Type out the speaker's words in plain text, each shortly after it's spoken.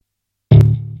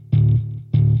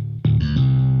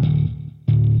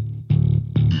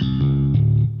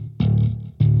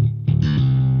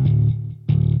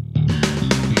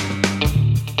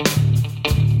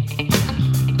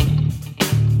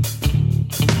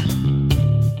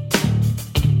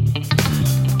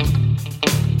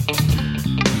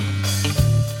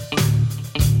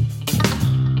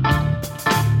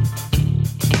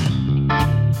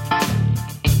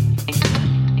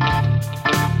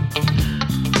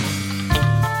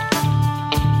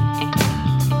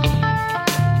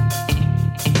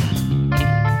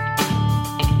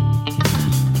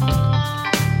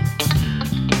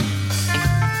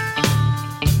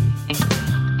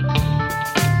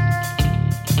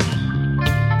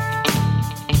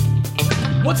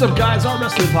What's up, guys? Our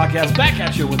Wrestling Podcast back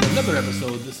at you with another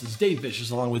episode. This is Dave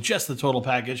Vicious along with Jess the Total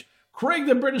Package, Craig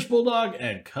the British Bulldog,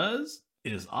 and Cuz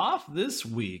is off this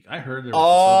week. I heard there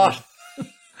was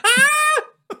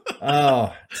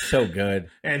Oh, so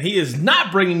good. And he is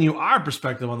not bringing you our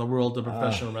perspective on the world of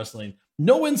professional wrestling.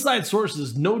 No inside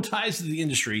sources, no ties to the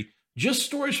industry, just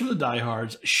stories from the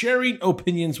diehards, sharing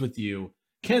opinions with you.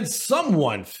 Can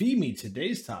someone feed me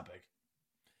today's topic?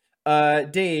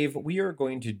 Dave, we are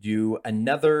going to do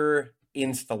another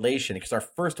installation because our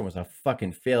first one was a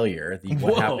fucking failure. The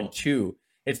What Happened To.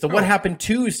 It's the What Happened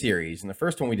To series. And the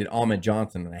first one we did Ahmed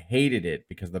Johnson, and I hated it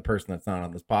because of the person that's not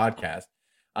on this podcast.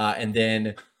 And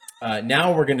then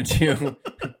now we're going to do,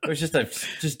 it was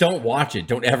just don't watch it.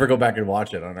 Don't ever go back and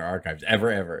watch it on our archives.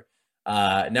 Ever.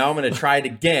 Now I'm going to try it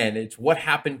again. It's What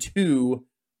Happened To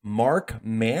Marc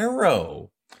Mero.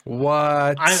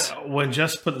 What? When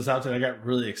Jess put this out today, I got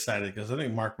really excited because I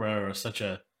think Marc Mero is such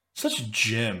a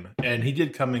gem, and he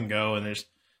did come and go, and there's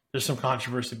some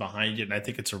controversy behind it, and I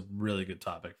think it's a really good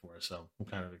topic for us. So I'm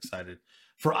kind of excited.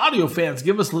 For audio fans,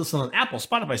 give us a listen on Apple,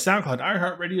 Spotify, SoundCloud,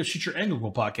 iHeartRadio, Stitcher, and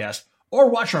Google Podcasts, or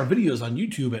watch our videos on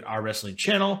YouTube at Our Wrestling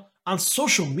Channel. On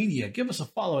social media, give us a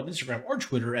follow on Instagram or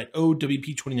Twitter at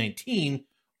OWP2019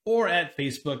 or at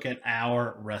Facebook at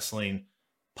Our Wrestling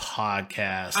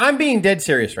Podcast. I'm being dead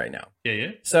serious right now.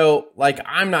 Yeah. So,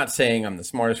 I'm not saying I'm the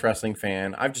smartest wrestling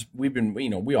fan.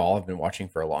 We all have been watching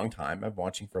for a long time. I've been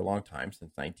watching for a long time,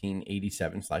 since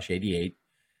 1987/88.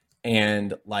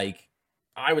 And,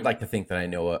 I would like to think that I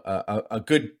know a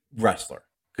good wrestler,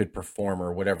 good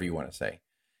performer, whatever you want to say.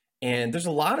 And there's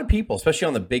a lot of people, especially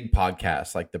on the big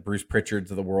podcasts, like the Bruce Pritchards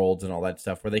of the world and all that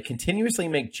stuff, where they continuously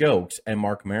make jokes at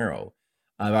Marc Mero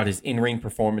about his in-ring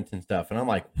performance and stuff. And I'm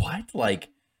like, what?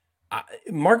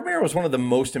 Marc Mero was one of the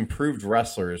most improved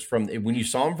wrestlers from when you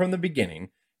saw him from the beginning.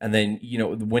 And then,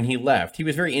 when he left, he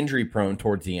was very injury prone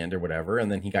towards the end or whatever.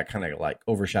 And then he got kind of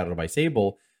overshadowed by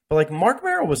Sable. But Marc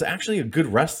Mero was actually a good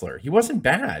wrestler. He wasn't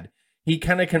bad. He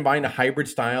kind of combined a hybrid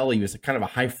style. He was kind of a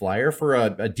high flyer for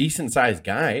a decent sized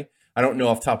guy. I don't know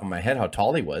off the top of my head how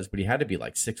tall he was, but he had to be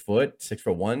 6 foot,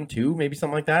 6'1", 2, maybe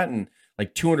something like that. And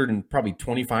 200 and probably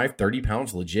 25, 30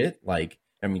 pounds legit.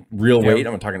 Real weight.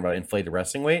 I'm talking about inflated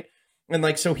wrestling weight.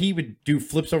 And so he would do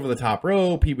flips over the top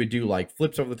rope. He would do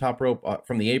flips over the top rope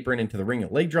from the apron into the ring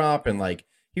at leg drop. And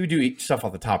he would do stuff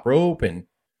off the top rope and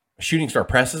shooting star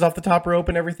presses off the top rope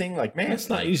and everything. Man, it's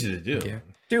not easy to do. Yeah.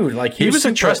 Dude, he was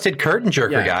a trusted curtain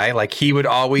jerker guy. He would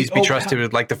always be trusted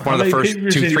with one of the first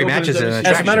 2-3 matches in an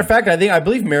attraction. As a matter of fact, I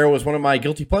believe Mero was one of my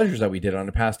guilty pleasures that we did on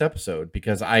a past episode,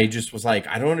 because I just was I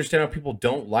don't understand how people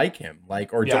don't like him,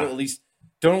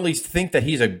 don't at least think that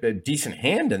he's a decent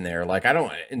hand in there. I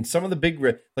don't, in some of the big,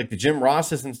 the Jim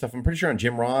Rosses and stuff, I'm pretty sure on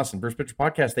Jim Ross and Bruce Pritchard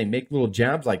podcast, they make little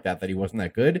jabs like that he wasn't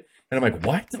that good. And I'm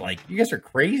what? You guys are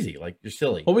crazy. You're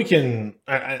silly. Well, we can,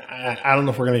 I don't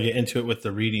know if we're going to get into it with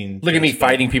the reading. Look at me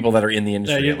fighting people that are in the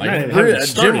industry.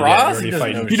 Jim Ross? You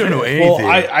don't know anything. Well,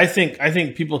 I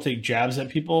think people take jabs at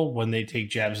people when they take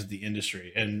jabs at the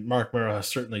industry. And Marc Mero has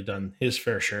certainly done his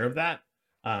fair share of that.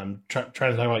 Trying to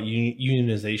talk about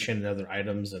unionization and other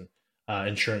items and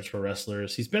insurance for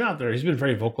wrestlers. He's been out there. He's been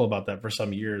very vocal about that for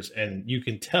some years, and you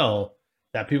can tell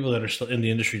that people that are still in the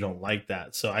industry don't like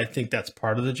that. So I think that's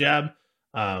part of the jab.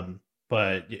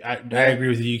 But I agree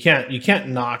with you. You can't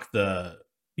knock the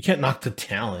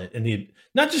talent and the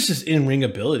not just his in-ring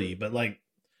ability, but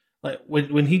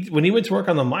when he went to work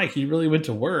on the mic, he really went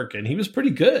to work, and he was pretty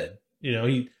good.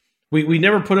 We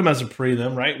never put him as a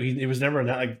prelim, right? He was never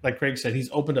like Craig said. He's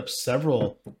opened up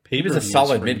several pay-per-views. He was a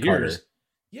solid mid-carder.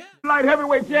 Yeah. Light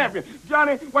heavyweight champion.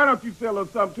 Johnny, why don't you tell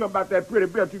us something to him about that pretty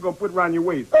belt you're going to put around your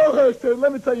waist? Okay, so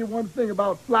let me tell you one thing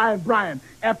about Flying Brian.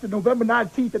 After November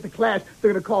 19th at the Clash,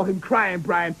 they're going to call him Crying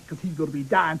Brian because he's going to be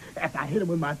dying after I hit him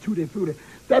with my Tutti Frutti.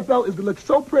 That belt is going to look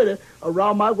so pretty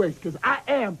around my waist because I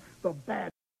am the bad.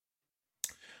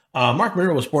 Marc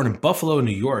Mero was born in Buffalo,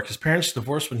 New York. His parents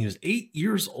divorced when he was 8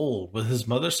 years old, with his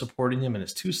mother supporting him and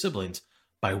his 2 siblings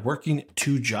by working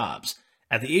 2 jobs.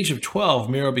 At the age of 12,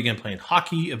 Mero began playing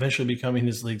hockey, eventually becoming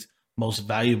his league's most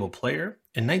valuable player.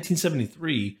 In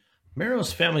 1973,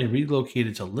 Mero's family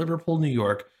relocated to Liverpool, New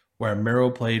York, where Mero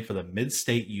played for the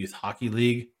Mid-State Youth Hockey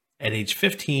League. At age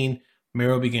 15,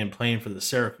 Mero began playing for the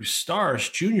Syracuse Stars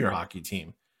junior hockey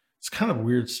team. It's kind of a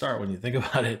weird start when you think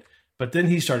about it. But then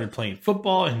he started playing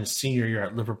football in his senior year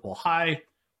at Liverpool High,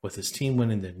 with his team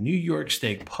winning the New York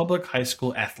State Public High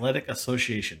School Athletic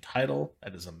Association title.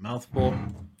 That is a mouthful.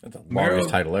 That's the longest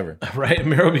title ever. Right.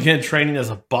 Mero began training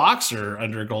as a boxer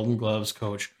under Golden Gloves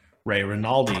coach Ray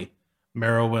Rinaldi.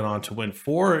 Mero went on to win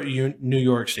 4 New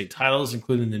York State titles,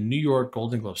 including the New York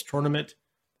Golden Gloves tournament.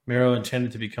 Miro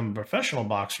intended to become a professional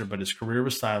boxer, but his career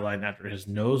was sidelined after his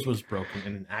nose was broken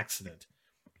in an accident.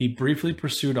 He briefly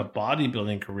pursued a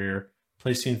bodybuilding career,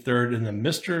 placing third in the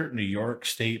Mr. New York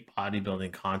State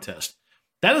bodybuilding contest.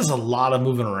 That is a lot of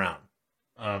moving around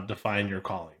to find your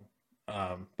calling.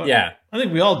 But yeah, I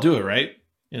think we all do it, right?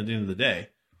 At the end of the day,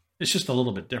 it's just a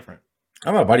little bit different.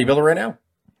 I'm a bodybuilder right now.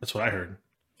 That's what I heard.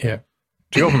 Yeah.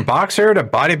 To go from boxer to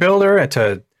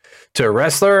bodybuilder to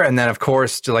wrestler, and then of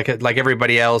course, to like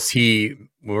everybody else, he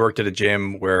worked at a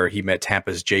gym where he met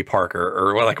Tampa's Jay Parker,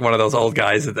 or like one of those old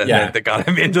guys that got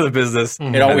him into the business.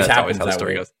 Mm-hmm. It always happens that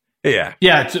way. Goes. Yeah.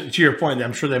 Yeah. To your point,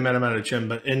 I'm sure they met him at a gym,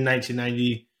 but in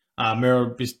 1990,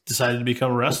 Miro decided to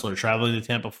become a wrestler, traveling to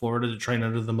Tampa, Florida to train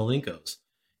under the Malenkos.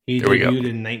 He debuted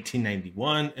in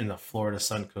 1991 in the Florida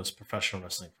Suncoast Professional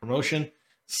Wrestling promotion.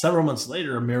 Several months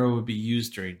later, Miro would be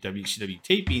used during WCW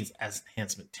tapings as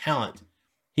enhancement talent.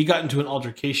 He got into an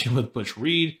altercation with Butch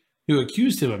Reed, who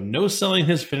accused him of no-selling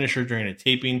his finisher during a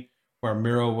taping where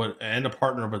Miro and a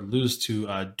partner would lose to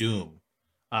Doom.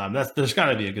 There's got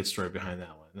to be a good story behind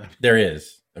that one. There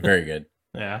is. Very good.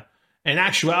 Yeah. In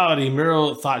actuality,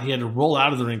 Miro thought he had to roll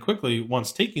out of the ring quickly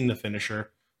once taking the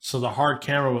finisher, so the hard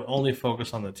camera would only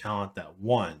focus on the talent that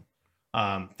won.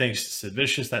 Thanks to Sid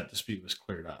Vicious, that dispute was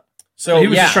cleared up. So he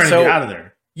was just trying to get out of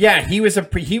there. Yeah, he was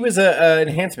a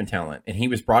enhancement talent, and he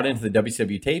was brought into the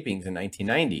WCW tapings in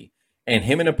 1990, and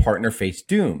him and a partner faced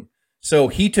Doom. So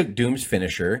he took Doom's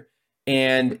finisher,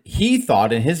 and he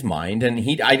thought in his mind, and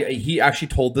he actually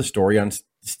told the story on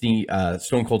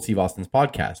Stone Cold Steve Austin's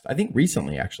podcast, I think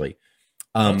recently, actually.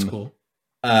 That's cool.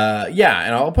 Yeah,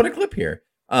 and I'll put a clip here.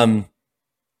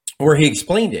 Where he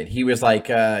explained it. He was like,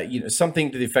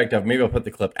 something to the effect of, maybe I'll put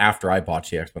the clip after I botch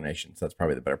the explanation. So that's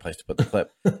probably the better place to put the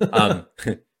clip.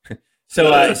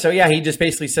 So yeah, he just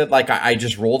basically said, like, I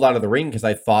just rolled out of the ring because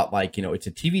I thought, like, it's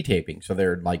a TV taping. So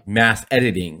they're like mass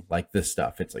editing like this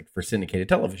stuff. It's like for syndicated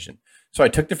television. So I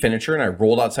took the finisher and I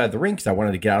rolled outside the ring because I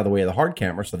wanted to get out of the way of the hard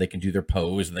camera so they can do their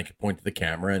pose and they can point to the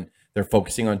camera and they're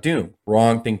focusing on Doom.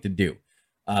 Wrong thing to do.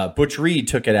 Butch Reed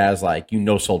took it as like,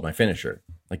 sold my finisher.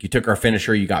 Like, you took our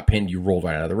finisher, you got pinned, you rolled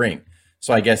right out of the ring.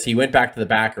 So I guess he went back to the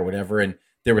back or whatever, and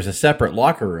there was a separate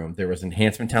locker room. There was an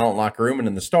enhancement talent locker room and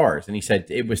then the stars. And he said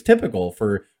it was typical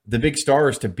for the big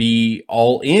stars to be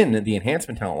all in the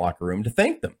enhancement talent locker room to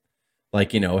thank them.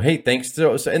 Like, hey, thanks.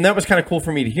 And that was kind of cool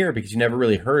for me to hear because you never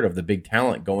really heard of the big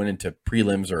talent going into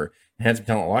prelims or enhancement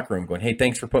talent locker room going, hey,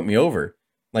 thanks for putting me over.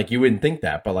 Like, you wouldn't think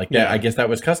that, but I guess that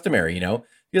was customary,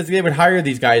 because they would hire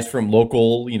these guys from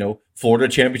local, Florida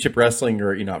Championship Wrestling,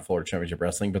 or not Florida Championship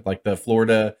Wrestling, but like the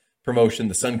Florida promotion,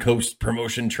 the Suncoast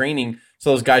promotion training.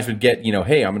 So those guys would get,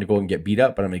 hey, I'm going to go and get beat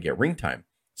up, but I'm going to get ring time.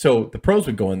 So the pros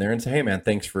would go in there and say, hey, man,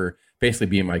 thanks for basically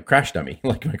being my crash dummy,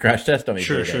 like my crash test dummy.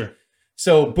 Sure.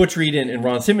 So Butch Reed and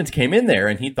Ron Simmons came in there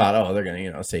and he thought, oh, they're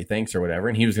going to, say thanks or whatever.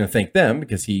 And he was going to thank them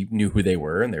because he knew who they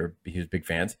were and he was big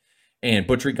fans. And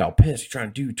Butch Reed got pissed. You're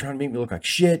trying to make me look like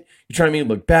shit. You're trying to make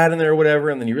me look bad in there or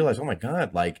whatever. And then you realize, oh my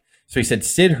God, so he said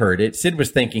Sid heard it. Sid was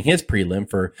thanking his prelim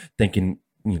for thinking,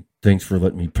 thanks for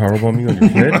letting me powerbomb you on your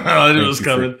head. I knew it was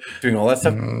coming. Doing all that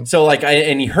stuff. Mm-hmm. So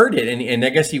and he heard it and I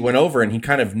guess he went over and he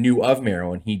kind of knew of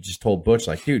Miro and he just told Butch,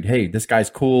 like, dude, hey, this guy's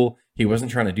cool. He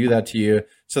wasn't trying to do that to you.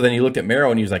 So then he looked at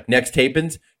Miro and he was like, next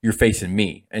tapings, you're facing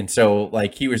me. And so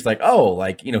he was like, oh,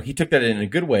 he took that in a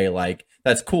good way. Like,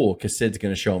 that's cool because Sid's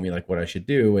going to show me what I should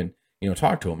do and,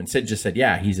 talk to him. And Sid just said,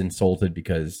 yeah, he's insulted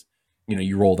because,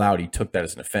 you rolled out. He took that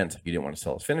as an offense. Like, you didn't want to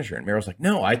sell his finisher. And Miro's like,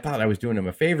 no, I thought I was doing him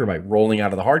a favor by rolling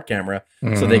out of the hard camera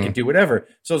so they could do whatever.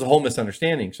 So it was a whole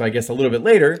misunderstanding. So I guess a little bit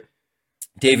later,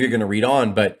 Dave, you're going to read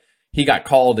on, but he got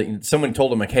called and someone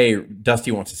told him like, hey,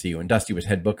 Dusty wants to see you. And Dusty was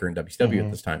head booker in WCW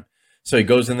at this time. So he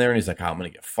goes in there and he's like, oh, I'm going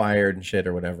to get fired and shit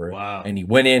or whatever. Wow. And he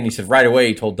went in, he said right away,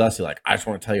 he told Dusty, like, I just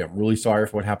want to tell you, I'm really sorry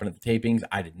for what happened at the tapings.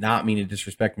 I did not mean to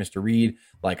disrespect Mr. Reed.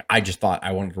 Like, I just thought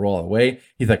I wanted to roll out of the way.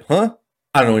 He's like, huh?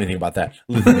 I don't know anything about that.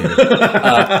 Listen,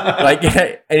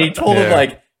 and he told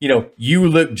him you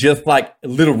look just like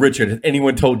Little Richard. Has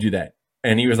anyone told you that?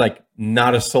 And he was like,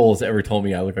 not a soul has ever told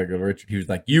me I look like Little Richard. He was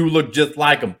like, you look just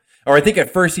like him. Or I think at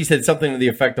first he said something to the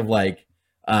effect of like,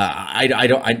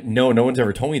 no one's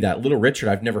ever told me that. Little Richard,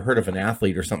 I've never heard of an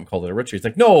athlete or something called Little Richard. He's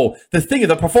like, no, the thing is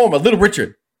the performer, Little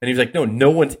Richard. And he was like, no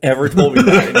one's ever told me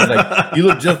that. And he's like, you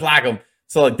look just like him.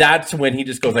 So that's when he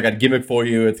just goes, I got a gimmick for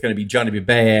you. It's going to be Johnny Be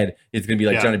Bad. It's going to be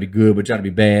like Johnny Be Good, but Johnny Be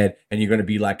Bad. And you're going to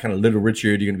be like kind of Little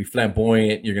Richard. You're going to be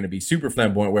flamboyant. You're going to be super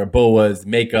flamboyant, wear boas,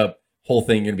 makeup, whole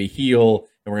thing. You're going to be heel.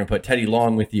 And we're going to put Teddy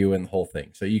Long with you and the whole thing.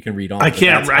 So you can read on. I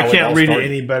can't read it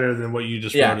any better than what you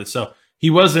just wrote it. So he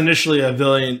was initially a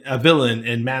villain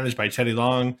and managed by Teddy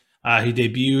Long. He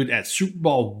debuted at Super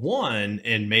Bowl I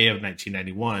in May of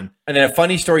 1991. And then a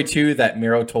funny story too that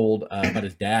Miro told about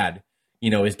his dad.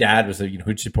 His dad was a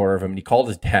huge supporter of him, and he called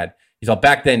his dad. He's all,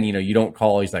 back then, you don't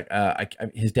call. He's like,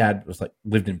 his dad was like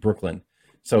lived in Brooklyn,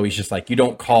 so he's just like, you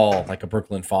don't call like a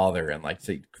Brooklyn father and like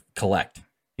say collect.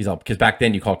 He's all, because back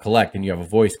then you call collect and you have a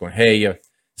voice going, hey,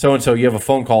 so and so, you have a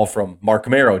phone call from Mark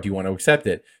Miro. Do you want to accept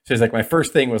it? So he's like, my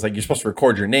first thing was like, you're supposed to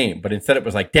record your name, but instead it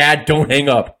was like, Dad, don't hang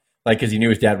up. Like, because he knew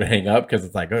his dad would hang up because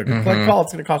it's like, oh, collect call,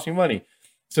 it's going to cost you money.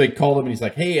 So he called him and he's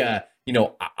like, hey, I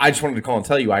just wanted to call and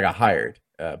tell you I got hired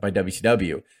by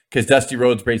WCW, because Dusty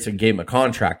Rhodes basically gave him a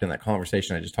contract in that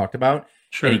conversation I just talked about.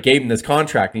 Sure. And he gave him this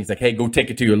contract and he's like, hey, go take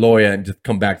it to your lawyer and just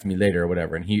come back to me later or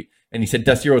whatever. And he said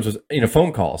Dusty Rhodes was in a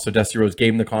phone call. So Dusty Rhodes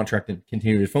gave him the contract and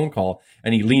continued his phone call.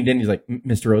 And he leaned in. He's like,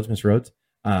 Mr. Rhodes,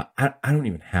 I don't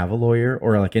even have a lawyer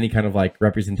or like any kind of like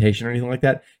representation or anything like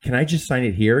that. Can I just sign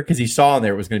it here? Because he saw in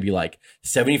there it was going to be like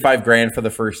 75 grand for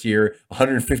the first year,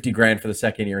 150 grand for the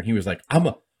second year. And he was like, I'm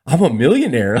a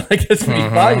millionaire. Like, that's what he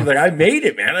thought. He's like, I made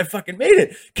it, man. I fucking made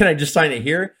it. Can I just sign it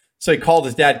here? So he called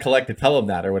his dad, Collect, to tell him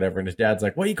that or whatever. And his dad's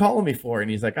like, what are you calling me for?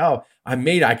 And he's like, oh, I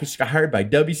made it. I just got hired by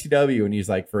WCW. And he's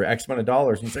like, for X amount of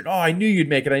dollars. And he's like, oh, I knew you'd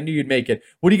make it.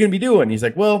 What are you going to be doing? And he's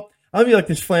like, well, I'll be like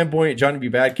this flamboyant Johnny B.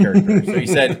 Bad character. So he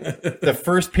said the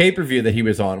first pay-per-view that he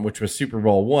was on, which was Super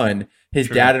Bowl I, his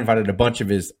dad invited a bunch of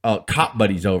his cop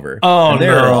buddies over. Oh, and they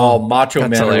were all macho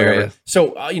men or whatever. Hilarious.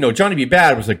 So, Johnny B.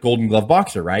 Bad was a Golden Glove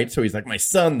boxer, right? So he's like, my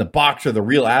son, the boxer, the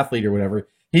real athlete or whatever.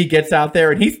 He gets out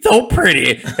there and he's so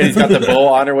pretty. And he's got the bow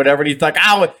on or whatever. And he's like,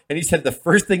 ow. And he said the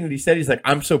first thing that he said, he's like,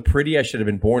 I'm so pretty, I should have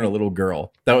been born a little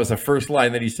girl. That was the first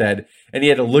line that he said. And he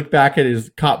had to look back at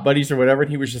his cop buddies or whatever.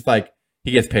 And he was just like,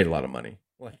 he gets paid a lot of money.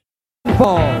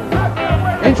 Paul.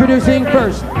 Introducing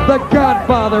first, the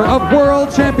godfather of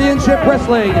World Championship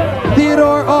Wrestling,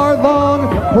 Theodore R. Long,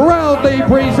 proudly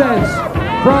presents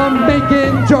from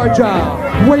Macon,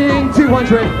 Georgia, weighing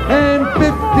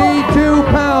 252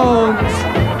 pounds,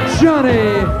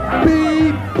 Johnny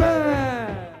B.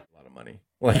 Bad. A lot of money.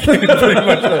 Like, pretty much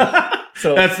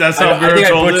so that's how I think I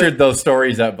told butchered it. those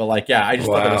stories up, but like, yeah, I just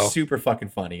thought that Wow. was super fucking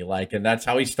funny. Like, and that's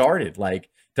how he started. Like,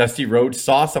 Dusty Rhodes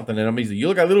saw something in him. He's like, you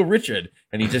look like Little Richard.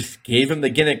 And he just gave him the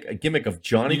gimmick of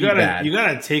Johnny You B. gotta Bad. you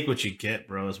gotta take what you get,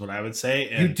 bro, is what I would say.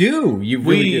 And You do. You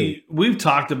really do. we've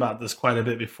talked about this quite a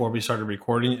bit before we started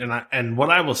recording, and what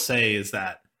I will say is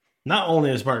that not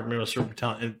only is Mark Miro super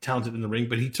talented in the ring,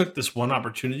 but he took this one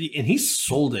opportunity and he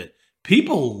sold it.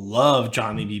 People love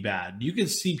Johnny B. Bad. You can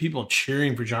see people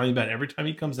cheering for Johnny B. Bad every time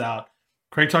he comes out.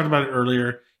 Craig talked about it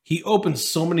earlier. He opened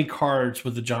so many cards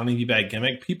with the Johnny B. Bad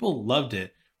gimmick. People loved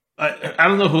it. I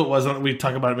don't know who it was. We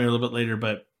talk about it maybe a little bit later,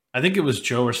 but I think it was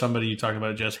Joe or somebody you talked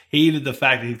about. Just hated the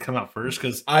fact that he'd come out first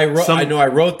because I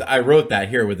wrote that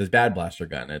here with his Bad Blaster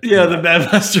gun. the Bad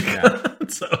Blaster gun.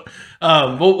 So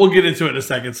we'll get into it in a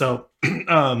second. So,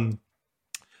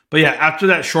 but yeah, after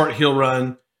that short heel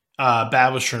run,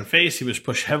 Bad was turned face. He was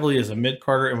pushed heavily as a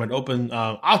mid-carder and would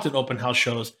often open house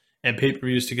shows and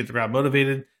pay-per-views to get the crowd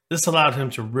motivated. This allowed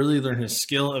him to really learn his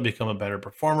skill and become a better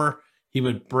performer. He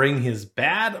would bring his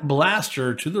Bad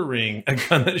Blaster to the ring, a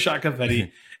gun that shot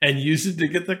confetti, and use it to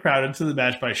get the crowd into the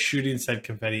match by shooting said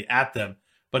confetti at them.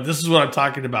 But this is what I'm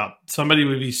talking about. Somebody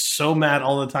would be so mad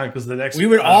all the time because the next We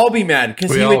would all be mad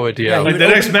because We all would, yeah. like the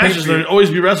next matches there'd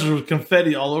always be wrestlers with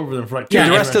confetti all over them for like Yeah,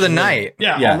 2 the rest of the matches. night.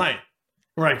 Yeah, Yeah. all night.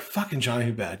 We're like, fucking Johnny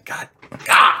Bad. God,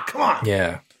 come on.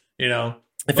 Yeah. You know?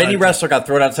 If any wrestler got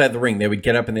thrown outside the ring, they would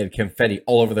get up and they had confetti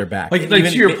all over their back. like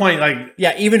to your point, like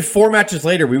Yeah, even 4 matches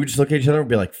later, we would just look at each other and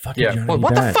be like, "Fucking Yeah. Johnny Well,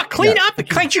 what Bad." the fuck? Clean up.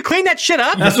 Can't you clean that shit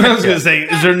up? that's what I was gonna say.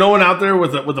 Is there no one out there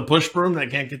with a push broom that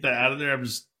can't get that out of there? I'm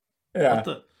just Yeah.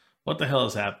 what the hell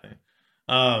is happening?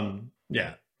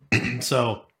 Yeah.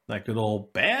 So that good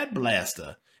old Bad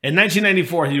Blaster. In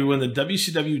 1994, he would win the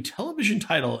WCW television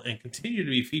title and continue to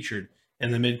be featured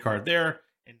in the mid card there.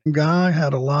 Guy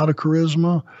had a lot of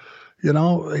charisma. You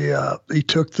know, he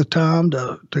took the time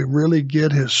to really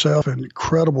get himself in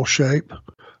incredible shape.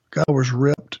 Guy was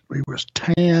ripped. He was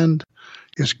tanned.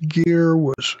 His gear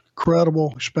was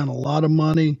incredible. He spent a lot of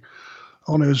money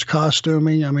on his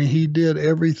costuming. I mean, he did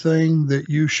everything that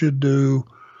you should do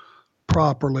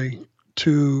properly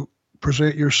to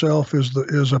present yourself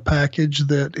as a package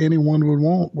that anyone would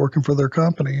want working for their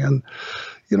company. And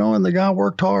you know, and the guy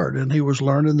worked hard, and he was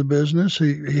learning the business.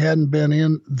 He hadn't been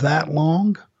in that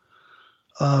long.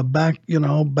 Back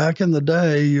in the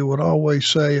day, you would always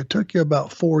say it took you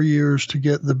about 4 years to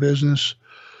get the business,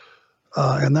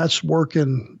 and that's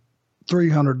working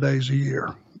 300 days a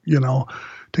year, you know,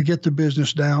 to get the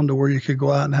business down to where you could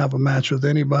go out and have a match with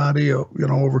anybody, or, you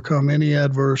know, overcome any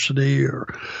adversity, or,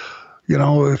 you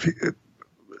know,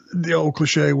 the old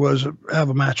cliche was have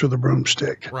a match with a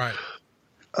broomstick. Right.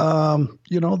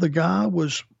 The guy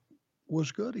was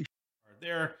good. He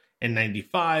There in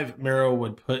 '95, Miro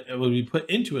would be put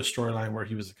into a storyline where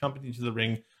he was accompanied to the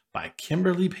ring by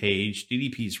Kimberly Page,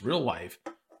 DDP's real wife,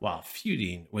 while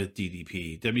feuding with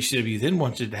DDP. WCW then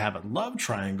wanted to have a love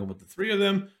triangle with the three of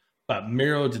them, but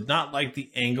Miro did not like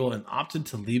the angle and opted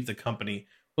to leave the company.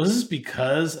 Was this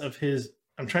because of his?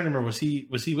 I'm trying to remember. Was he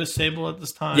with Sable at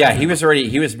this time? Yeah, he was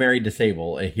married to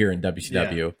Sable here in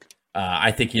WCW. Yeah.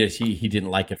 I think he didn't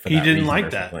like it for that. He didn't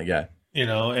like that. Yeah,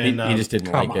 and he just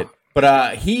didn't like it.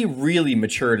 But he really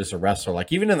matured as a wrestler.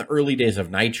 Like even in the early days of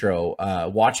Nitro,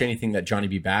 watch anything that Johnny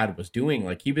B. Bad was doing.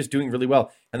 Like he was doing really well.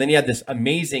 And then he had this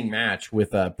amazing match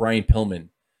with Brian Pillman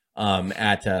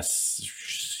at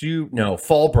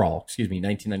Fall Brawl,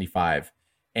 1995.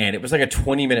 And it was like a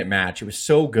 20-minute match. It was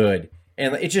so good.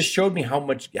 And it just showed me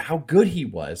how good he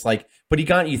was. Like, but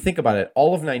you think about it,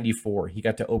 all of '94, he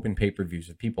got to open pay-per-views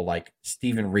with people like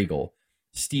Steven Regal,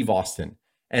 Steve Austin.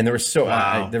 And there was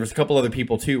there was a couple other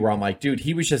people too where I'm like, dude,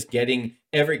 he was just getting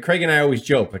Craig and I always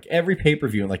joke, like every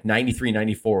pay-per-view in like 93,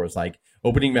 94 was like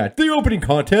opening match, the opening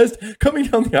contest, coming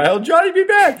down the aisle, Johnny B.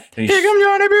 Bad. Here comes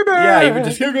Johnny B. Bad. Yeah, he would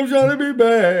just, here comes Johnny B.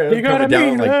 Bad. He got a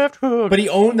down, left hook. But he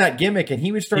owned that gimmick and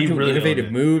he would start doing really innovative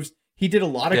moves. He did a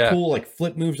lot of cool like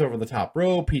flip moves over the top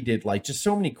rope. He did like just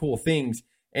so many cool things.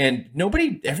 And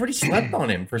everybody slept on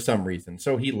him for some reason.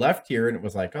 So he left here and it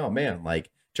was like, oh man, like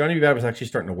Johnny B. Bad was actually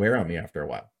starting to wear on me after a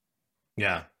while.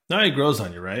 Yeah. Now he grows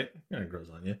on you, right? Yeah, he grows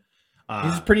on you.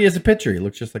 He's as pretty as a pitcher. He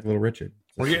looks just like Little Richard.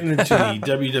 We're getting into the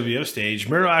WWF stage.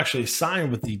 Miro actually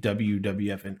signed with the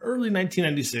WWF in early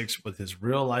 1996 with his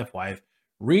real-life wife,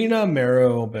 Rena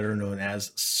Miro, better known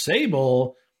as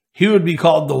Sable. He would be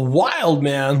called the Wild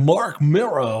Man, Mark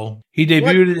Miro. He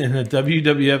debuted in the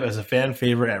WWF as a fan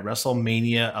favorite at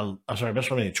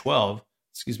WrestleMania 12,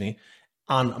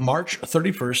 on March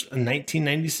 31st,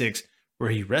 1996,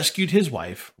 where he rescued his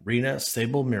wife, Rena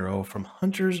Sable Miro, from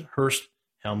Hunter's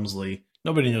Helmsley.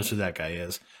 Nobody knows who that guy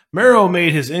is. Miro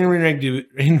made his in-ring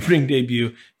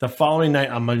debut the following night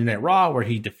on Monday Night Raw, where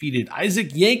he defeated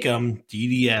Isaac Yankem,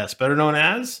 DDS, better known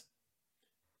as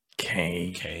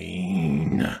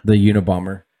Kane. The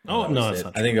Unabomber. Oh, no, it's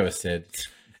not. I think that was Sid.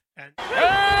 And over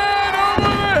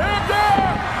the hip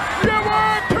there! You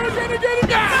weren't going to get it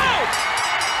down!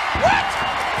 What?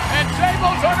 And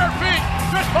Sable's on her feet,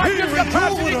 just like this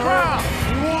capacity crowd.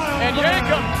 And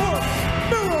Yankem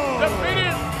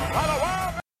defeated by the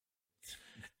Wild Man.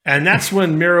 And that's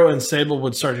when Miro and Sable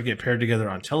would start to get paired together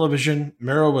on television.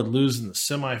 Miro would lose in the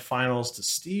semifinals to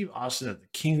Steve Austin at the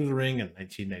King of the Ring in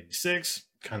 1996.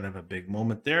 Kind of a big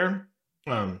moment there.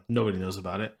 Nobody knows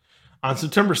about it. On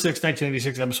September 6,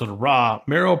 1996 episode of Raw,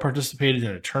 Miro participated in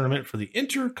a tournament for the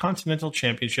Intercontinental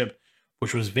Championship,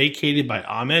 which was vacated by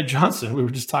Ahmed Johnson. We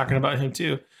were just talking about him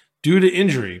too. Due to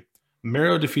injury,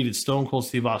 Miro defeated Stone Cold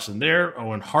Steve Austin there,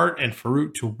 Owen Hart, and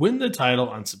Farouk to win the title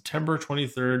on September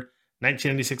 23rd,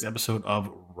 1996 episode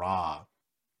of Raw.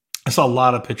 I saw a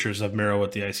lot of pictures of Miro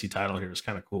with the IC title here. It's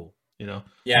kind of cool.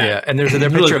 Yeah. And there's a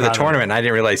picture of the tournament. And I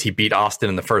didn't realize he beat Austin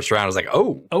in the first round. I was like,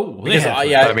 because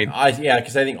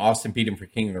I think Austin beat him for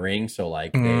King of the Ring, so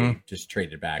like they just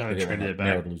traded back. They didn't want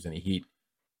Miro to lose any heat.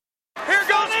 Here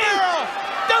goes Miro.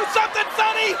 Do something,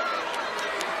 Sonny.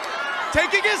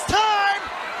 Taking his time.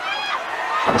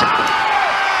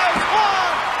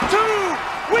 Ah, 1,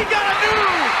 2. We got a new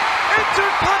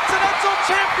Intercontinental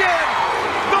Champion,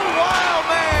 the Wild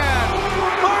Man,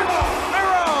 Mark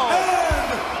Miro.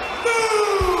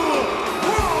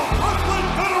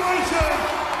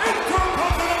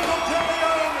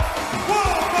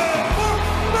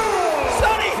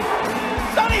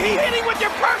 Sonny, he hitting with your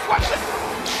purse. Watch this.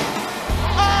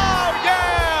 Oh,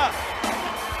 yeah.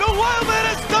 The Wild Man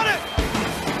has done it.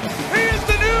 He is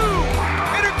the new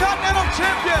Intercontinental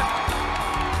Champion.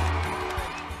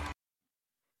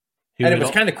 And it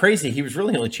was kind of crazy. He was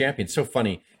really only champion. So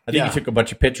funny. I think he took a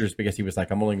bunch of pictures because he was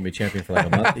like, I'm only going to be champion for like a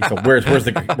month. He said, where's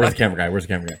the camera guy? Where's the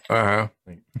camera guy? Uh-huh.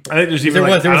 I think there's even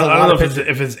I don't know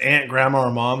if it's aunt, grandma,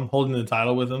 or mom holding the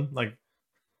title with him. Like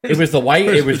it was the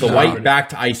white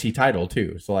backed IC title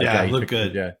too. So like, it looked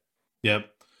good. Yep.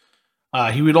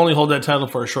 He would only hold that title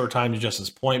for a short time to Justice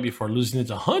Point before losing it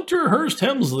to Hunter Hearst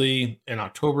Helmsley in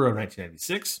October of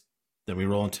 1996. Then we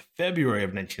roll into February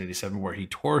of 1987, where he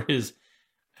tore his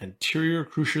anterior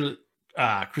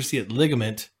cruciate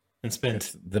ligament and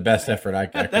spent the best effort I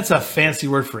could. That's a fancy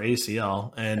word for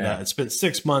ACL, and it spent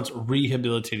 6 months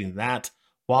rehabilitating that.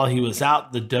 While he was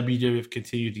out, the WWF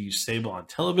continued to use Sable on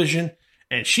television,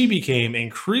 and she became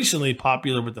increasingly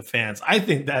popular with the fans. I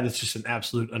think that is just an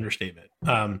absolute understatement.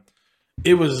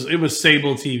 It was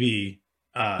Sable TV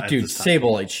Dude,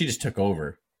 Sable, like, she just took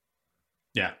over.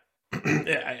 Yeah.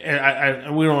 I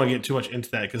we don't want to get too much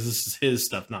into that because this is his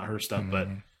stuff, not her stuff. But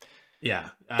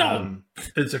yeah,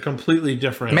 it's a completely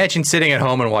different. Imagine sitting at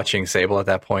home and watching Sable at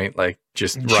that point, like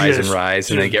just rise and rise,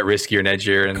 and then get riskier and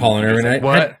edgier, and calling her every night.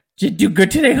 What? Did you do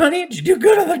good today, honey? Did you do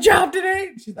good on the job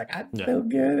today? She's like, I'm so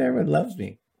good. Everyone loves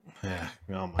me. Yeah,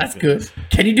 that's good.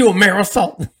 Can you do a Meryl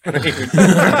Salt?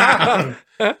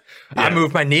 I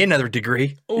moved my knee another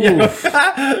degree.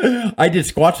 I did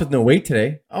squats with no weight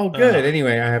today. Oh, good.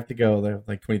 Anyway, I have to go. There,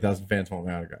 like 20,000 fans want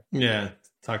my autograph. Yeah,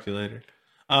 talk to you later.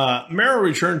 Mero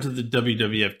returned to the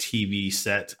WWF TV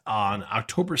set on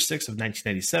October 6th of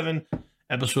 1997,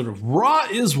 episode of Raw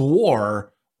is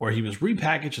War, where he was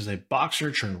repackaged as a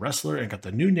boxer turned wrestler and got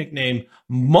the new nickname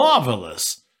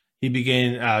Marvelous. He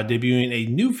began debuting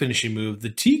a new finishing move, the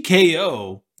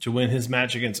TKO, to win his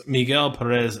match against Miguel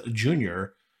Perez Jr.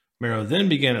 Mero then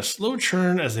began a slow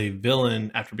turn as a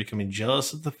villain after becoming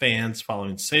jealous of the fans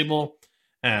following Sable,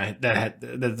 that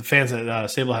the fans that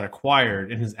Sable had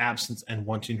acquired in his absence and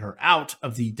wanting her out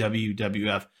of the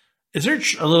WWF. Is there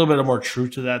a little bit of more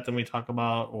truth to that than we talk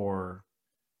about, or?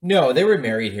 No, they were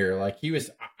married here. Like, he was,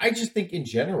 I just think in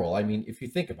general, I mean, if you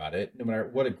think about it, no matter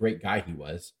what a great guy he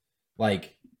was,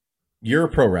 like, you're a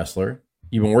pro wrestler.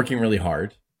 You've been working really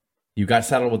hard. You got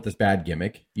saddled with this bad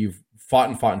gimmick. You've fought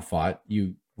and fought and fought.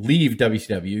 You leave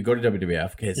WCW, you go to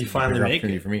WWF because you finally make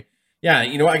it for me. Yeah,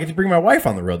 you know what? I get to bring my wife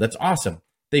on the road. That's awesome.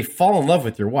 They fall in love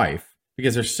with your wife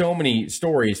because there's so many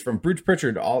stories from Bruce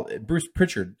Pritchard. Bruce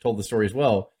Pritchard told the story as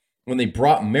well. When they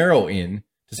brought Mero in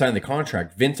to sign the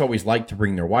contract, Vince always liked to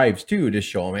bring their wives too to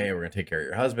show them, hey, we're going to take care of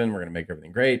your husband. We're going to make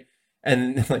everything great.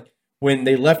 And like when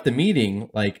they left the meeting,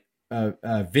 like,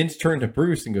 Vince turned to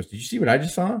Bruce and goes, did you see what I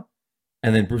just saw?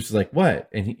 And then Bruce is like, what?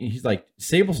 And he's like,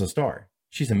 Sable's a star.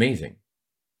 She's amazing.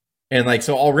 And like,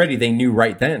 so already they knew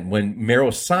right then when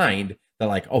Mero signed that,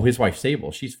 like, oh, his wife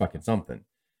Sable, she's fucking something.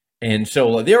 And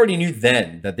so they already knew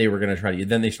then that they were going to try to,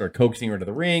 then they started coaxing her to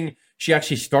the ring. She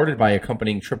actually started by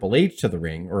accompanying Triple H to the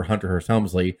ring, or Hunter Hearst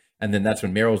Helmsley. And then that's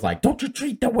when Mero's like, don't you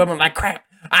treat the women like crap.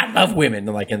 I love women.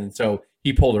 And so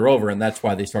he pulled her over, and that's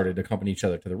why they started to accompany each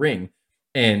other to the ring.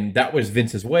 And that was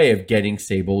Vince's way of getting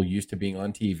Sable used to being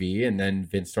on TV. And then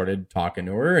Vince started talking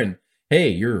to her and, hey,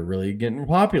 you're really getting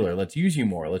popular. Let's use you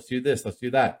more. Let's do this. Let's do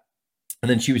that.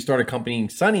 And then she would start accompanying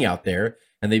Sunny out there,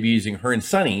 and they'd be using her and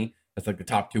Sunny as like the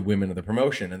top two women of the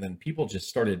promotion. And then people just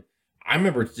started, I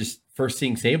remember just first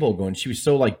seeing Sable going, she was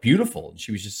so like beautiful. And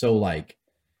she was just so like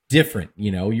different.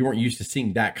 You know, you weren't used to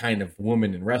seeing that kind of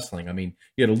woman in wrestling. I mean,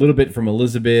 you had a little bit from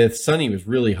Elizabeth. Sunny was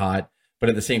really hot, but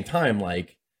at the same time,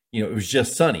 like, you know, it was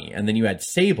just Sunny. And then you had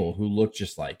Sable, who looked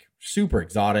just like super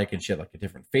exotic, and she had like a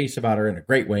different face about her in a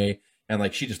great way. And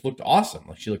like, she just looked awesome.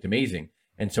 Like, she looked amazing.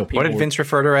 And so people, what did Vince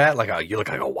refer to her at? Like, oh, you look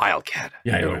like a wildcat.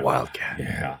 Yeah, you're a wildcat.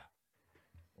 Yeah.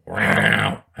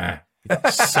 Wow.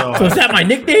 So is that my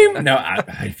nickname? No,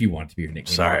 if you want it to be your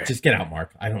nickname, sorry. Just get out,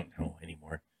 Mark. I don't know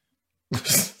anymore.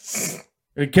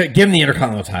 Give him the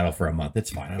Intercontinental title for a month.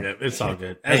 It's fine. Yeah, it's all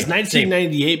good. As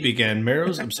 1998 began,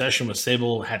 Mero's obsession with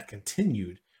Sable had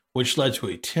continued, which led to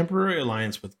a temporary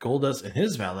alliance with Goldust and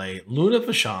his valet, Luna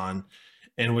Vachon,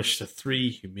 in which the three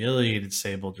humiliated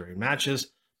Sable during matches,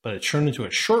 but it turned into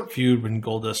a short feud when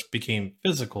Goldust became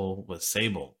physical with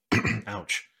Sable.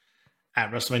 Ouch.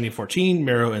 At WrestleMania 14,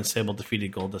 Mero and Sable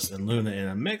defeated Goldust and Luna in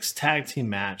a mixed tag team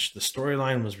match. The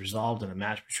storyline was resolved in a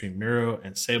match between Mero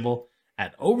and Sable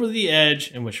at Over the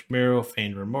Edge, in which Mero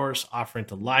feigned remorse, offering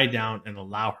to lie down and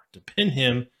allow her to pin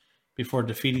him before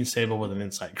defeating Sable with an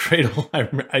inside cradle.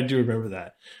 I do remember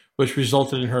that, which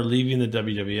resulted in her leaving the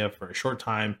WWF for a short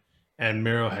time, and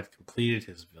Mero had completed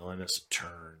his villainous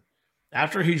turn.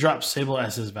 After he dropped Sable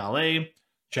as his valet,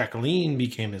 Jacqueline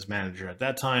became his manager. At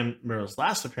that time, Mero's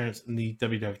last appearance in the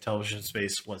WWF television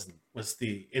space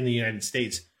in the United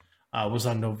States was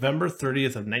on November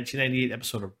 30th of 1998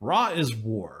 episode of Raw is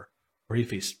War, where he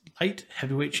faced light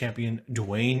heavyweight champion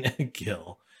Dwayne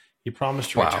Gill. He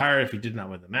promised to retire if he did not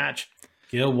win the match.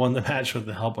 Gill won the match with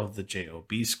the help of the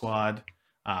JOB squad.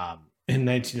 In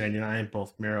 1999,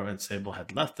 both Mero and Sable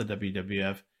had left the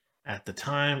WWF. At the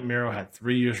time, Mero had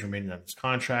 3 years remaining on his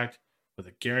contract with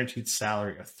a guaranteed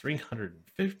salary of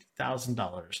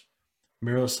 $350,000.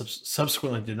 Mero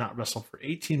subsequently did not wrestle for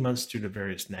 18 months due to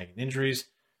various nagging injuries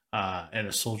and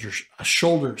a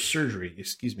shoulder surgery.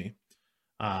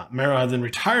 Mero had then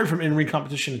retired from in-ring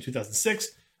competition in 2006,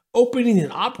 opening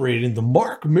and operating the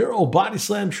Mark Mero Body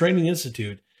Slam Training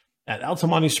Institute at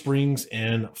Altamonte Springs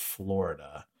in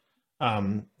Florida.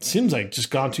 Seems like just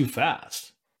gone too fast.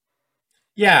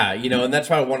 Yeah, you know, and that's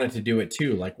why I wanted to do it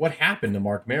too. Like, what happened to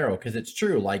Mark Mero? Because it's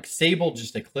true. Like, Sable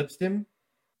just eclipsed him.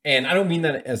 And I don't mean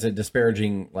that as a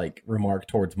disparaging like remark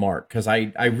towards Mark, because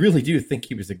I really do think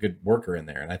he was a good worker in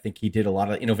there. And I think he did a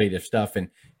lot of innovative stuff. And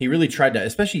he really tried to,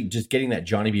 especially just getting that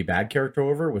Johnny B. Bad character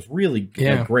over was really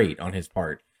like, great on his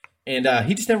part. And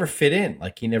he just never fit in.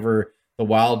 Like he never, the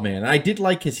wild man. And I did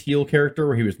like his heel character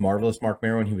where he was marvelous, Mark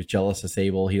Merrow, and he was jealous of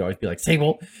Sable. He'd always be like,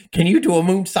 Sable, can you do a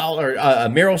moonsault or a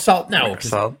Merrow salt? No.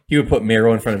 He would put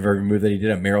Merrow in front of every move that he did,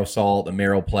 a Merrow salt, a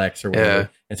Merrowplex or whatever. Yeah.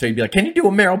 And so he'd be like, can you do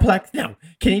a Merrowplex? No.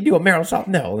 Can you do a Merrow salt?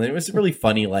 No. And it was really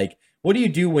funny. Like, what do you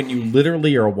do when you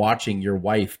literally are watching your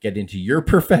wife get into your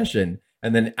profession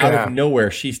and then out of nowhere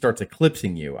she starts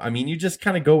eclipsing you? I mean, you just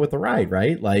kind of go with the ride,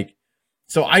 right? Like,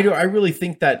 so I really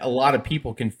think that a lot of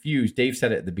people confuse. Dave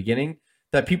said it at the beginning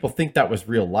that people think that was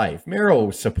real life.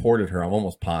 Merrow supported her. I'm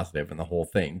almost positive in the whole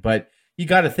thing, but you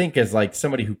got to think as like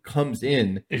somebody who comes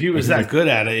in. If he was that good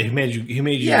at it, he made you.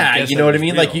 Yeah, you know what I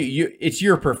mean. Real. Like you, it's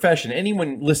your profession.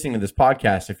 Anyone listening to this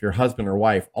podcast, if your husband or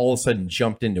wife all of a sudden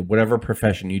jumped into whatever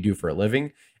profession you do for a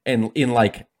living, and in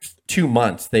like 2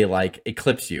 months they like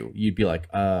eclipse you, you'd be like,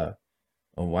 oh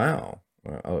wow,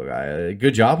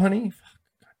 good job, honey.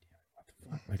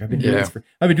 Like I've been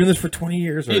doing this for 20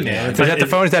 years. Or, is that the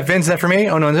phone? Is that Vince? Is that for me?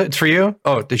 Oh no, it's for you.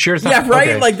 Oh, the shirt's not. Yeah, right.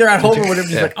 Okay. Like they're at home or whatever.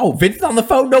 She's like, "Oh, Vince is on the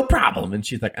phone, no problem." And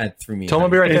she's like, "It's for me." Tell him I'll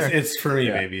be right there. It's for me,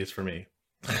 baby. It's for me.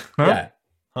 Huh? Yeah.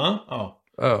 Huh?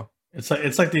 Oh. It's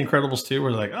like the Incredibles 2,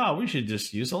 where they're like, "Oh, we should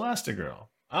just use Elastigirl."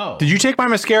 Oh. Did you take my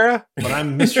mascara? But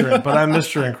I'm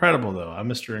Mr. Incredible though. I'm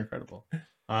Mr. Incredible.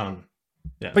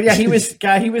 Yeah. But yeah, he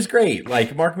was great.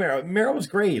 Like Mark Merrow was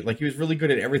great. Like he was really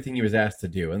good at everything he was asked to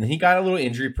do. And then he got a little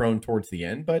injury prone towards the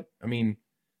end, but I mean,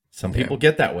 some people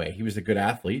get that way. He was a good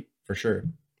athlete for sure.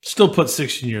 Still put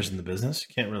 16 years in the business.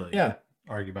 Can't really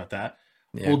argue about that.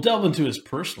 Yeah. We'll delve into his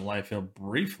personal life here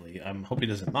briefly. I hope he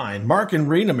doesn't mind. Mark and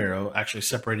Rena Merrow actually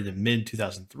separated in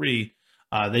mid-2003.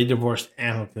 They divorced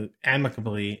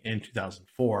amicably in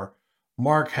 2004.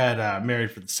 Mark had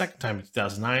married for the second time in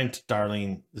 2009 to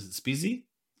Darlene Spizzi,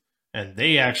 and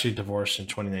they actually divorced in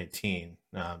 2019.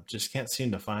 Just can't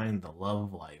seem to find the love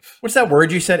of life. What's that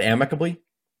word you said, amicably?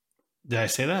 Did I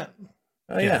say that?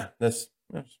 Oh, yeah. Did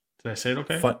I say it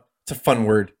okay? Fun. It's a fun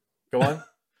word. Go on.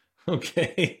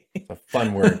 Okay. It's a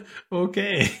fun word.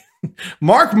 Okay.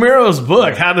 Mark Merrow's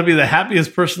book, How to Be the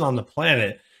Happiest Person on the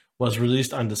Planet, was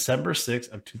released on December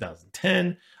 6th of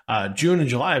 2010. June and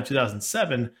July of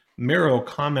 2007, Merrow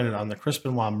commented on the Chris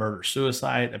Benoit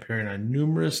murder-suicide, appearing on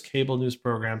numerous cable news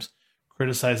programs,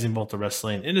 criticizing both the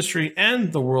wrestling industry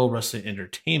and the World Wrestling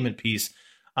Entertainment piece.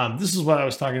 This is what I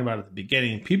was talking about at the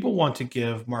beginning. People want to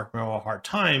give Mark Merrow a hard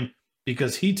time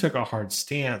because he took a hard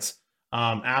stance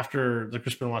after the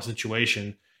Chris Benoit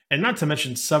situation. And not to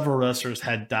mention, several wrestlers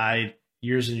had died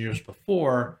years and years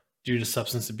before due to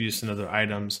substance abuse and other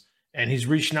items. And he's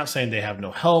reaching out saying they have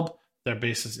no help. They're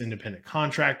based as independent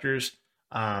contractors.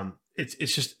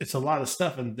 It's a lot of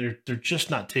stuff, and they're just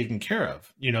not taken care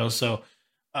of, you know. So,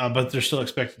 but they're still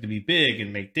expected to be big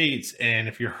and make dates. And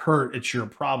if you're hurt, it's your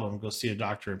problem. Go see a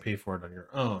doctor and pay for it on your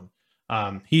own.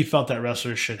 He felt that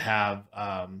wrestlers should have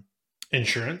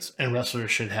insurance, and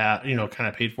wrestlers should have, you know, kind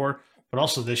of paid for, but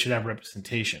also they should have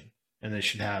representation and they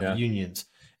should have unions.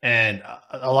 And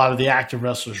a lot of the active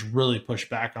wrestlers really push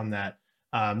back on that.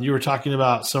 You were talking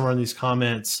about somewhere in these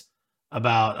comments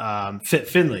about Fit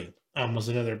Finlay. Was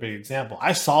another big example.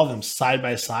 I saw them side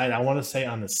by side, I want to say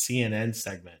on the CNN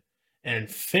segment, and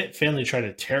Fit Finlay tried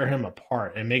to tear him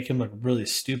apart and make him look really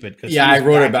stupid. Yeah, I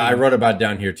wrote about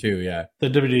down here too. Yeah, the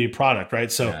WWE product,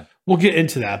 right? So we'll get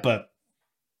into that. But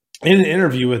in an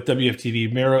interview with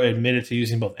WFTV, Merrow admitted to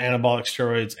using both anabolic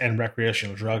steroids and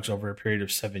recreational drugs over a period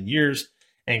of 7 years,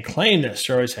 and claimed that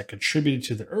steroids had contributed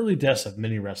to the early deaths of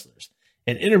many wrestlers.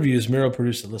 In interviews, Merrow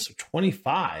produced a list of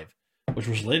 25, which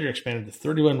was later expanded to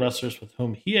 31 wrestlers with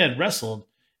whom he had wrestled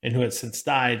and who had since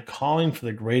died, calling for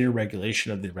the greater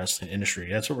regulation of the wrestling industry.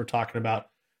 That's what we're talking about.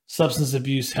 Substance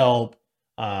abuse help,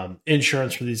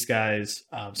 insurance for these guys,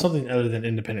 something other than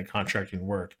independent contracting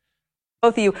work.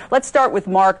 Both of you, let's start with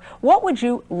Mark. What would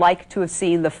you like to have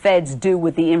seen the feds do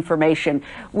with the information?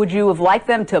 Would you have liked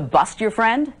them to bust your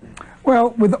friend? Well,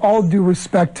 with all due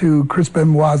respect to Chris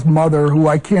Benoit's mother, who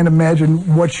I can't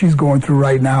imagine what she's going through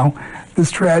right now,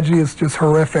 this tragedy is just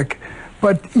horrific.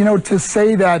 But, you know, to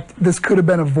say that this could have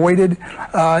been avoided,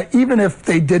 even if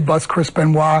they did bust Chris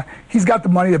Benoit, he's got the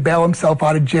money to bail himself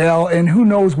out of jail, and who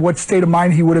knows what state of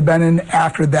mind he would have been in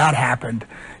after that happened.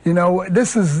 You know,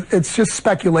 it's just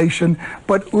speculation,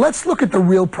 but let's look at the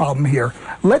real problem here.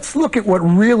 Let's look at what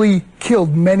really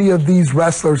killed many of these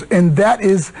wrestlers, and that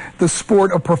is the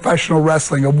sport of professional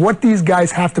wrestling, of what these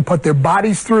guys have to put their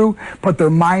bodies through, put their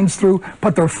minds through,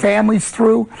 put their families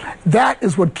through. That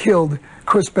is what killed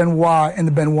Chris Benoit and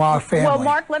the Benoit family. Well,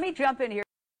 Mark, let me jump in here.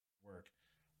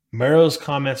 Mero's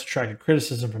comments attracted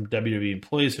criticism from WWE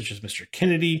employees such as Mr.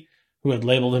 Kennedy, who had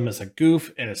labeled him as a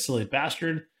goof and a silly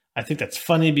bastard. I think that's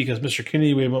funny because Mr.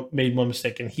 Kennedy made one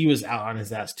mistake and he was out on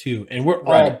his ass too. And we're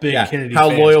all big Kennedy How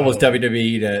fans. loyal was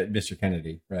WWE to Mr.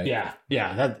 Kennedy, right? Yeah.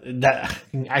 That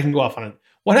I can go off on it.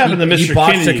 What happened to Mr. He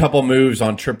botched Kennedy? a couple moves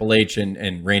on Triple H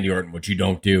and Randy Orton, which you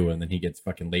don't do, and then he gets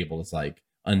fucking labeled as like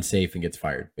unsafe and gets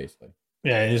fired, basically.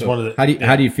 Yeah, he's So one of the.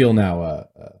 How do you feel now?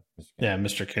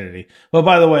 Mr. Kennedy. Well,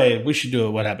 by the way, we should do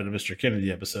a "What Happened to Mr.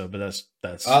 Kennedy" episode, but that's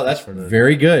for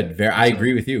very good. I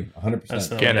agree with you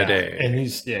 100%. Kennedy, and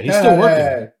he's still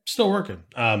working.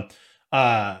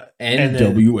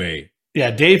 NWA.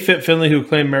 Dave Fit Finley, who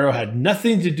claimed Mero had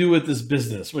nothing to do with this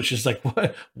business, which is like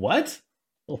what?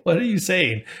 What are you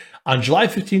saying? On July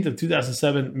 15th of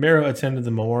 2007, Mero attended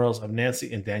the memorials of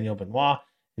Nancy and Daniel Benoit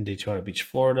in Daytona Beach,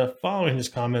 Florida. Following his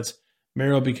comments,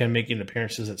 Mero began making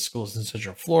appearances at schools in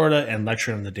Central Florida and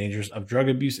lecturing on the dangers of drug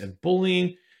abuse and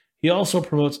bullying. He also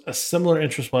promotes a similar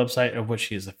interest website of which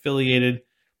he is affiliated.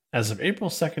 As of April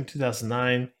 2nd,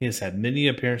 2009, he has had many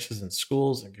appearances in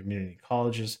schools and community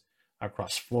colleges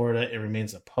across Florida and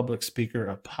remains a public speaker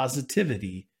of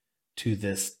positivity to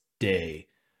this day.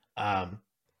 While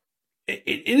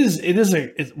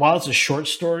it's a short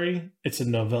story, it's a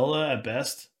novella at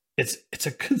best. It's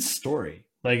a good story.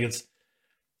 And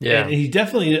he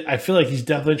definitely, I feel like he's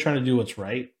definitely trying to do what's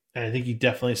right. And I think he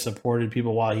definitely supported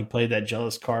people while he played that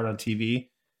jealous card on TV.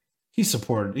 He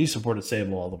supported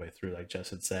Sable all the way through, like Jess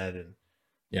had said. And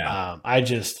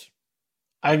like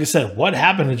I said, what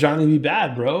happened to Johnny B.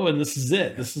 Bad, bro? And this is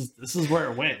it. This is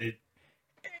where it went.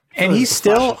 And he's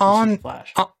still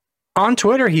on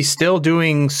Twitter. He's still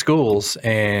doing schools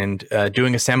and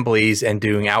doing assemblies and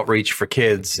doing outreach for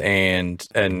kids and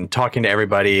talking to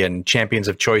everybody. And Champions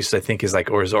of Choice, I think, is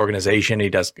or his organization. He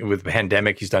does with the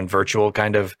pandemic. He's done virtual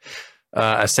kind of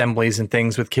assemblies and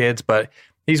things with kids, but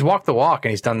he's walked the walk, and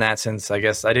he's done that since, I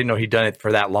guess, I didn't know he'd done it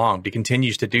for that long. But he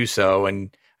continues to do so,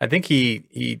 and I think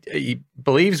he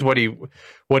believes what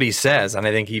he says, and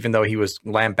I think even though he was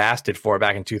lambasted for it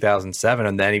back in 2007,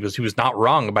 and then he was not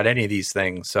wrong about any of these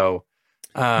things. So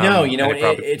no,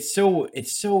 it's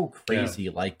so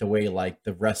crazy, like the way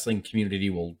the wrestling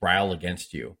community will rile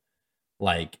against you,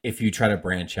 like if you try to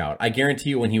branch out. I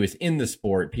guarantee you, when he was in the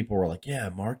sport, people were like, "Yeah,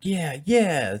 Mark, yeah,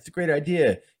 that's a great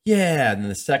idea, yeah." And then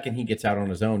the second he gets out on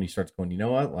his own, he starts going, "You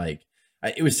know what?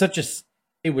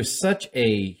 It was such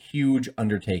a huge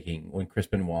undertaking when Chris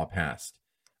Benoit passed.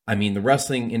 I mean, the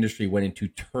wrestling industry went into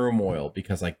turmoil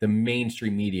because the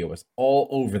mainstream media was all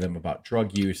over them about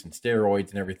drug use and steroids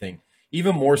and everything,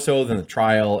 even more so than the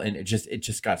trial. And it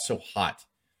just got so hot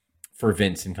for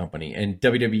Vince and company. And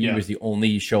WWE was the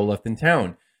only show left in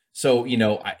town. So,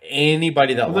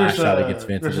 anybody that lashed out against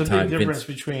Vince at the time. There's a big difference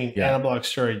between anabolic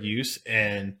steroid use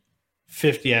and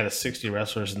 50 out of 60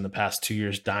 wrestlers in the past 2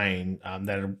 years dying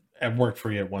that have worked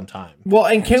for you at one time. Well,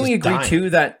 and can we agree too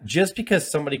that just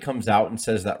because somebody comes out and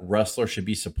says that wrestlers should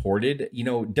be supported,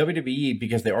 WWE,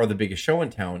 because they are the biggest show in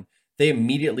town, they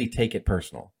immediately take it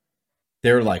personal.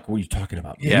 They're like, "What are you talking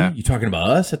about? Me? Yeah. You talking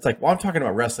about us?" It's like, "Well, I'm talking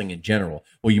about wrestling in general."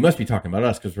 "Well, you must be talking about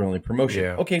us because we're only promotion."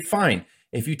 Yeah. Okay, fine.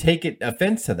 If you take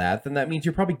offense to that, then that means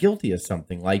you're probably guilty of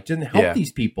something. Didn't help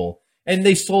these people. And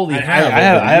they slowly I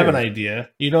have an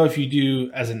idea. If you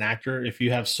do as an actor, if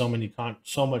you have so much,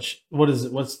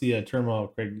 what's the term,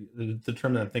 Craig? The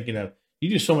term that I'm thinking of, you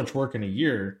do so much work in a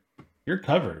year, you're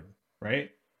covered,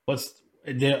 right?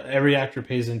 Every actor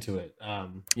pays into it.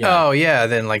 Oh yeah,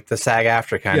 then the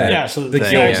SAG-AFTRA kind of So the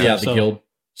guild, the guild.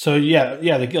 So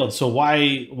the guild. So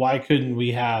why couldn't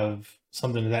we have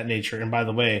something of that nature? And by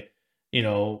the way,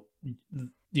 you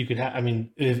could have. I mean,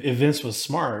 if Vince was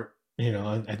smart.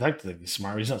 I'd like to think he's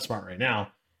smart. He's not smart right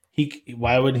now.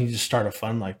 Why wouldn't he just start a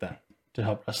fund like that to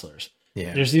help wrestlers?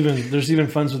 Yeah, there's even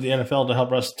funds with the NFL to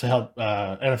help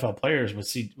NFL players with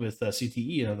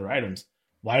CTE and other items.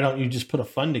 Why don't you just put a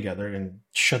fund together and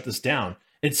shut this down?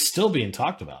 It's still being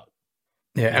talked about.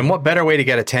 Yeah, and what better way to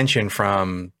get attention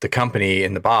from the company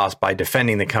and the boss by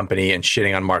defending the company and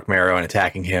shitting on Mark Mero and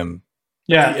attacking him?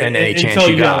 Yeah, and any chance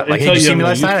you got. Hey, did you see me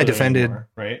last night? I defended. Anymore,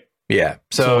 right. Yeah.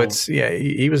 So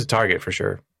he was a target for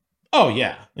sure. Oh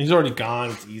yeah. He's already gone.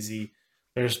 It's easy.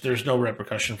 There's no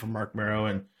repercussion for Mark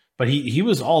Mero, but he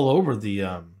was all over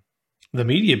the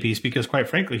media piece because quite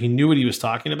frankly, he knew what he was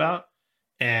talking about,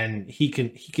 and he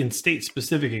can state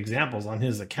specific examples on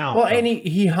his account. Well, and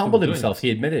he humbled himself. He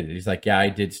admitted it. He's like, "Yeah, I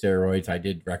did steroids. I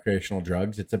did recreational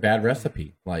drugs. It's a bad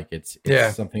recipe. It's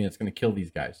something that's going to kill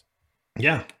these guys."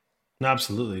 Yeah. No,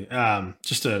 absolutely.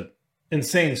 Just a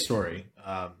insane story.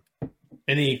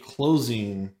 Any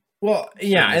closing Well,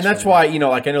 yeah, and that's why,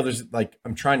 like I know there's like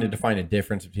I'm trying to define a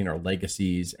difference between our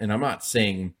legacies, and I'm not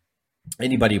saying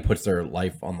anybody who puts their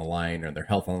life on the line or their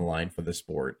health on the line for this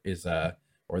sport is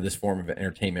or this form of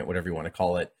entertainment, whatever you want to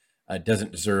call it,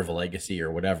 doesn't deserve a legacy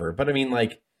or whatever. But I mean,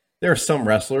 like there are some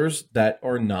wrestlers that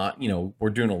are not, we're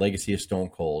doing a legacy of Stone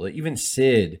Cold. Even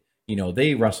Sid,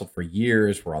 they wrestled for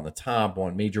years, were on the top,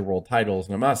 won major world titles,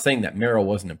 and I'm not saying that Mero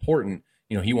wasn't important.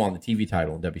 He won the TV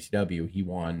title in WCW, he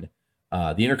won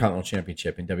the Intercontinental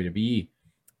Championship in WWE.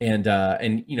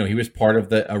 And he was part of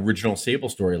the original Sable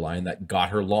storyline that got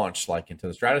her launched like into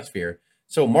the stratosphere.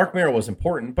 So Marc Mero was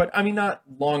important, but I mean, not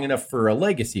long enough for a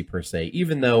legacy per se,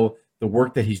 even though the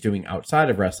work that he's doing outside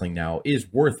of wrestling now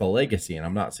is worth a legacy. And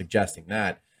I'm not suggesting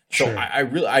that. So sure. I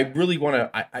really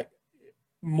want to,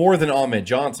 more than Ahmed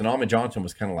Johnson. Ahmed Johnson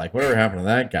was kind of like, whatever happened to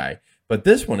that guy? But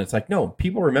this one, it's like, no,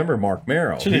 people remember Marc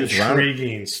Mero. It's an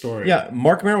intriguing story. Yeah,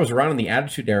 Marc Mero was around in the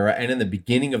Attitude Era and in the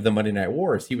beginning of the Monday Night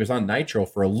Wars. He was on Nitro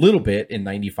for a little bit in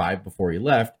 '95 before he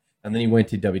left, and then he went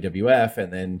to WWF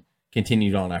and then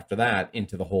continued on after that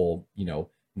into the whole,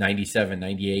 97,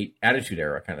 98 Attitude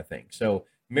Era kind of thing. So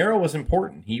Mero was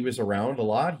important. He was around a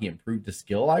lot. He improved his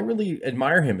skill. I really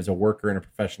admire him as a worker and a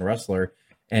professional wrestler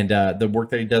and the work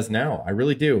that he does now. I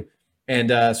really do. And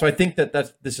so I think that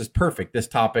this is perfect. This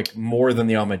topic, more than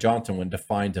the Ahmed Johnson one,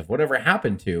 defines of whatever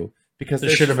happened to, because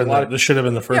this should have been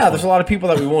the first. Yeah, one. There's a lot of people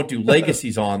that we won't do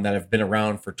legacies on that have been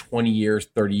around for 20 years,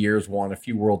 30 years, won a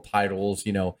few world titles,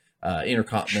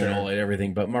 Intercontinental and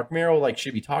everything. But Marc Mero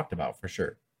should be talked about for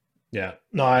sure. Yeah,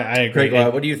 no, I agree.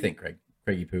 Craig, what do you think,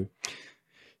 Craigie Poo?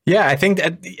 Yeah, I think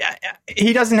that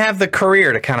he doesn't have the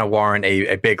career to kind of warrant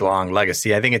a big, long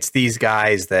legacy. I think it's these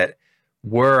guys that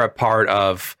were a part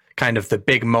of kind of the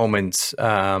big moments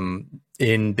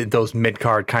in those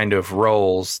mid-card kind of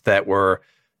roles that were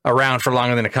around for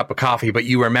longer than a cup of coffee, but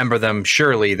you remember them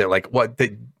surely. They're like,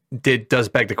 does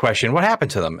beg the question, what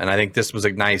happened to them? And I think this was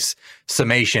a nice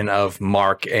summation of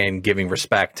Mark and giving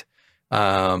respect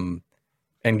and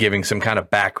giving some kind of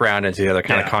background into the other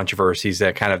kind of controversies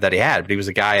that he had. But he was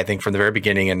a guy, I think, from the very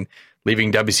beginning, and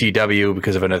leaving WCW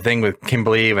because of a thing with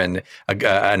Kimberly and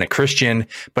a Christian,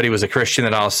 but he was a Christian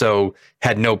that also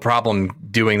had no problem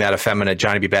doing that effeminate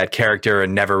Johnny B. Bad character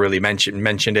and never really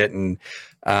mentioned it and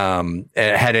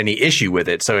had any issue with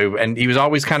it. So, and he was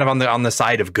always kind of on the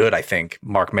side of good, I think,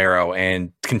 Marc Mero,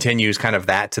 and continues kind of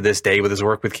that to this day with his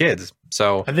work with kids.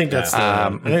 So I think that's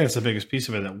the biggest piece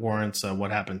of it that warrants what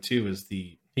happened too is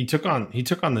he took on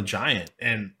the Giant,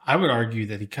 and I would argue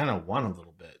that he kind of won a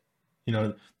little bit.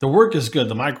 The work is good.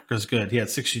 The mic work is good. He had a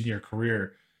 16-year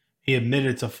career. He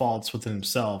admitted to faults within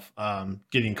himself,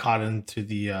 getting caught into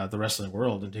the wrestling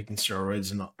world and taking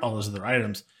steroids and all those other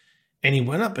items. And he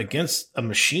went up against a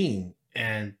machine,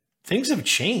 and things have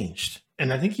changed.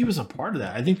 And I think he was a part of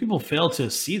that. I think people fail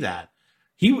to see that.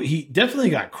 He definitely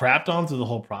got crapped on through the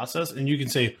whole process. And you can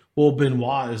say, well,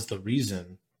 Benoit is the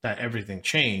reason that everything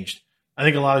changed. I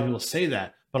think a lot of people say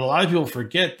that, but a lot of people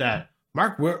forget that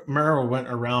Marc Mero went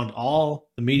around all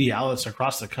the media outlets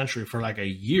across the country for like a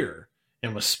year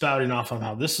and was spouting off on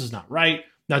how this is not right.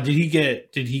 Now, did he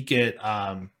get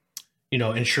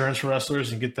insurance for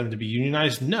wrestlers and get them to be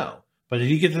unionized? No. But did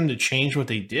he get them to change what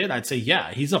they did? I'd say,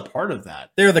 yeah, he's a part of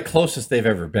that. They're the closest they've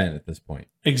ever been at this point.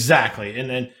 Exactly.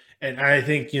 And I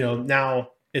think, now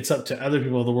it's up to other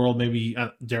people of the world, maybe,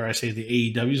 dare I say,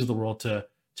 the AEWs of the world to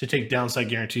take downside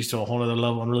guarantees to a whole other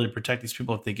level and really protect these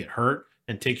people if they get hurt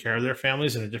and take care of their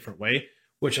families in a different way,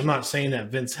 which I'm not saying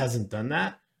that Vince hasn't done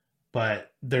that,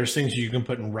 but there's things you can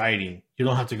put in writing. You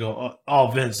don't have to go, oh,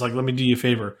 Vince, let me do you a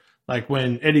favor. Like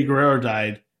when Eddie Guerrero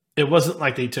died, it wasn't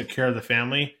like they took care of the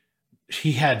family.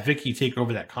 He had Vicky take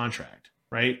over that contract,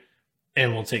 right?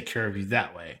 And we'll take care of you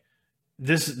that way.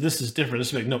 This is different. This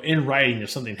is like, no, in writing,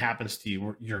 if something happens to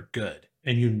you, you're good.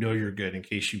 And you're good in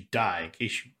case you die, in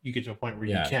case you get to a point where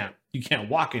you can't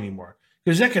walk anymore.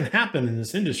 Because that can happen in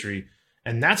this industry.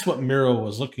 And that's what Mero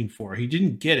was looking for. He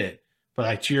didn't get it.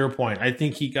 But to your point, I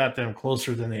think he got them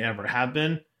closer than they ever have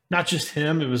been. Not just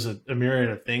him. It was a myriad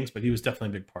of things, but he was definitely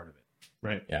a big part of it.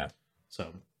 Right? Yeah.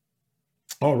 So,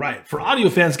 all right. For audio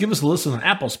fans, give us a listen on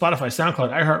Apple, Spotify,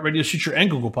 SoundCloud, iHeartRadio, Stitcher, and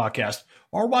Google Podcast.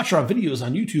 Or watch our videos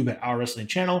on YouTube at Our Wrestling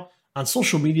Channel. On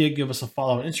social media, give us a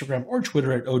follow on Instagram or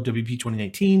Twitter at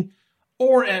OWP2019.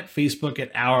 Or at Facebook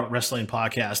at Our Wrestling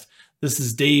Podcast. This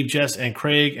is Dave, Jess, and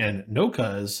Craig, and No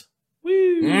Cuz.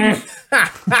 Woo! There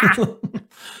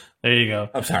you go.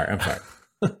 I'm sorry.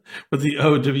 With the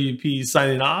OWP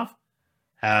signing off.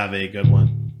 Have a good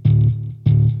one.